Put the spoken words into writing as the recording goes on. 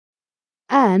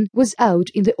Anne was out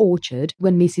in the orchard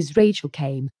when Mrs. Rachel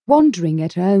came, wandering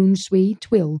at her own sweet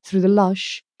will through the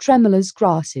lush, tremulous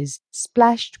grasses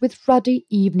splashed with ruddy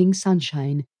evening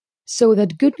sunshine, so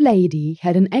that good lady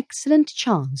had an excellent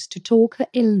chance to talk her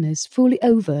illness fully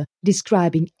over,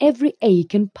 describing every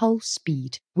ache and pulse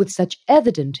beat with such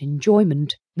evident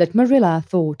enjoyment that Marilla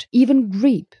thought even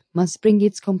grief must bring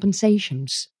its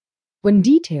compensations. When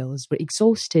details were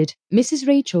exhausted, Mrs.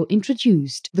 Rachel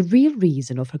introduced the real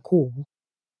reason of her call.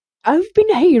 "I've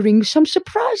been hearing some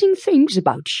surprising things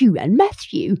about you and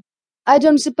Matthew." "I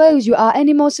don't suppose you are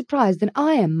any more surprised than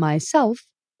I am myself,"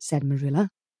 said Marilla.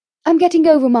 "I'm getting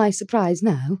over my surprise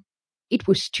now." "It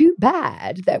was too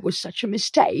bad there was such a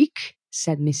mistake,"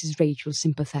 said Mrs. Rachel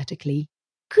sympathetically.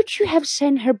 "Could you have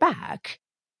sent her back?"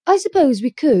 "I suppose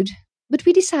we could, but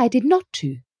we decided not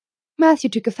to. Matthew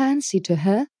took a fancy to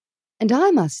her, and I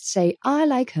must say I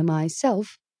like her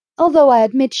myself, although I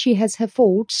admit she has her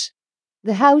faults.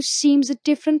 The house seems a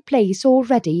different place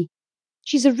already.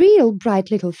 She's a real bright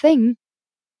little thing."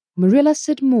 Marilla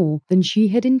said more than she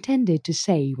had intended to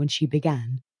say when she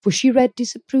began, for she read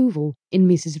disapproval in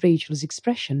Mrs. Rachel's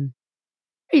expression.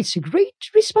 "It's a great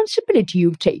responsibility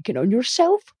you've taken on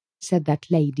yourself," said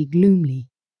that lady gloomily,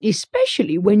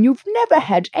 "especially when you've never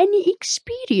had any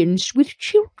experience with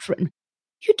children.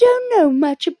 You don't know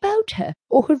much about her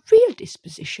or her real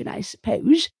disposition, I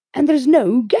suppose, and there's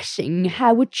no guessing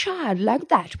how a child like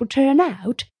that will turn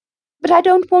out. But I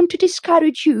don't want to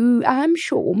discourage you, I'm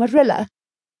sure, Marilla."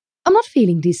 "I'm not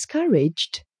feeling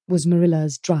discouraged," was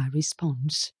Marilla's dry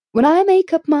response. "When I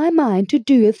make up my mind to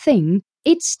do a thing,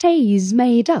 it stays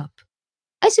made up.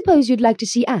 I suppose you'd like to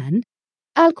see Anne?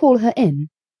 I'll call her in."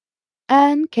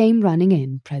 Anne came running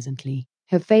in presently,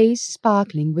 her face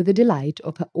sparkling with the delight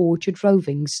of her orchard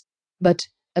rovings, but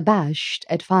abashed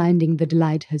at finding the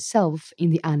delight herself in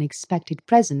the unexpected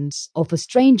presence of a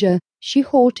stranger, she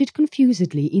halted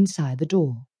confusedly inside the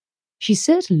door. She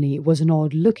certainly was an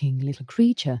odd-looking little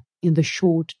creature in the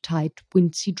short, tight,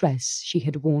 wincey dress she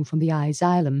had worn from the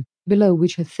asylum, below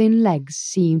which her thin legs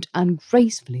seemed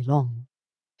ungracefully long.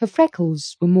 Her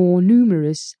freckles were more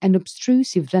numerous and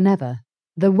obtrusive than ever.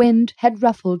 The wind had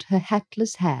ruffled her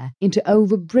hatless hair into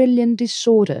over-brilliant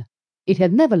disorder. It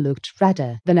had never looked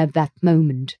redder than at that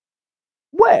moment.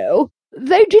 "Well,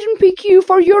 they didn't pick you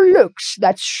for your looks,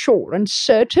 that's sure and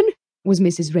certain," was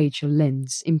Mrs. Rachel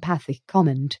Lynde's emphatic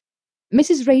comment.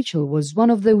 Mrs. Rachel was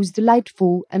one of those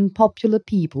delightful and popular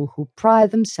people who pride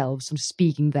themselves on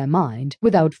speaking their mind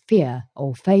without fear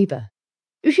or favour.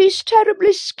 "She's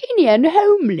terribly skinny and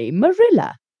homely,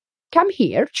 Marilla. Come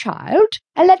here, child,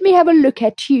 and let me have a look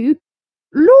at you.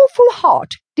 Lawful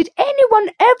heart, did anyone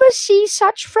ever see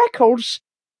such freckles?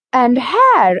 And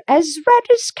hair as red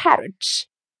as carrots.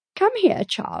 Come here,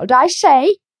 child, I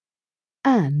say."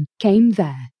 Anne came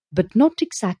there, but not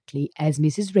exactly as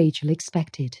Mrs. Rachel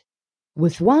expected.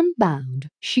 With one bound,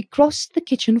 she crossed the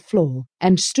kitchen floor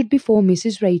and stood before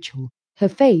Mrs. Rachel, her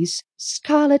face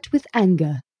scarlet with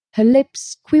anger, her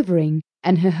lips quivering,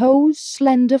 and her whole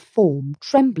slender form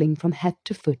trembling from head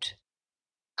to foot.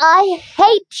 "I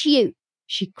hate you!"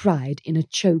 she cried in a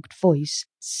choked voice,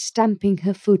 stamping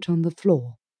her foot on the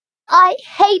floor. "I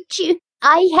hate you!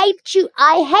 I hate you!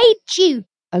 I hate you!"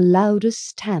 A louder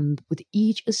stamp with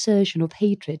each assertion of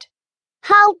hatred.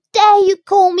 "How dare you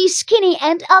call me skinny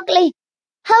and ugly?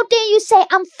 How dare you say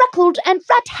I'm freckled and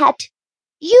red-hat?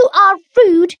 You are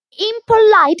rude,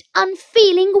 impolite,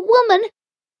 unfeeling woman."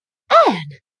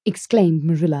 "Anne!" exclaimed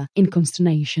Marilla in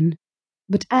consternation.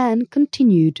 But Anne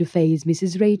continued to face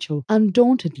Mrs. Rachel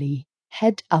undauntedly,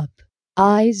 head up,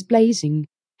 eyes blazing,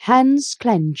 hands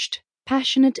clenched,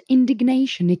 passionate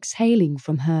indignation exhaling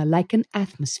from her like an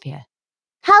atmosphere.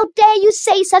 "How dare you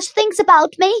say such things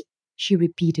about me?" she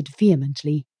repeated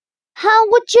vehemently. "How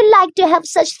would you like to have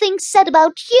such things said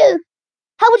about you?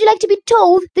 How would you like to be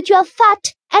told that you are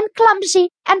fat and clumsy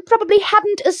and probably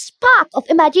haven't a spark of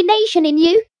imagination in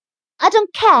you? I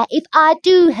don't care if I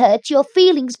do hurt your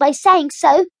feelings by saying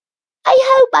so. I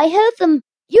hope I hurt them.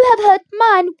 You have hurt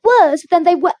mine worse than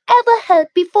they were ever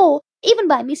hurt before, even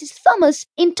by Mrs. Thomas'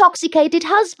 intoxicated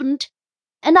husband.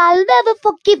 And I'll never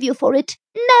forgive you for it.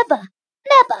 Never,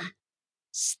 never."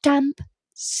 Stamp,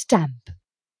 stamp.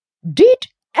 "Did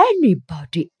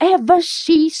anybody ever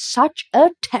see such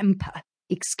a temper?"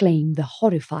 exclaimed the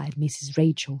horrified Mrs.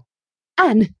 Rachel.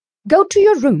 "Anne, go to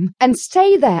your room and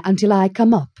stay there until I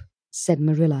come up," said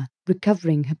Marilla,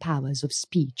 recovering her powers of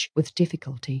speech with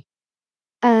difficulty.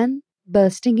 Anne,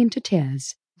 bursting into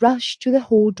tears, rushed to the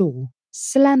hall door,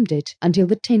 slammed it until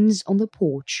the tins on the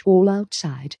porch wall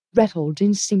outside rattled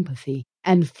in sympathy,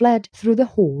 and fled through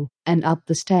the hall and up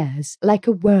the stairs like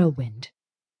a whirlwind.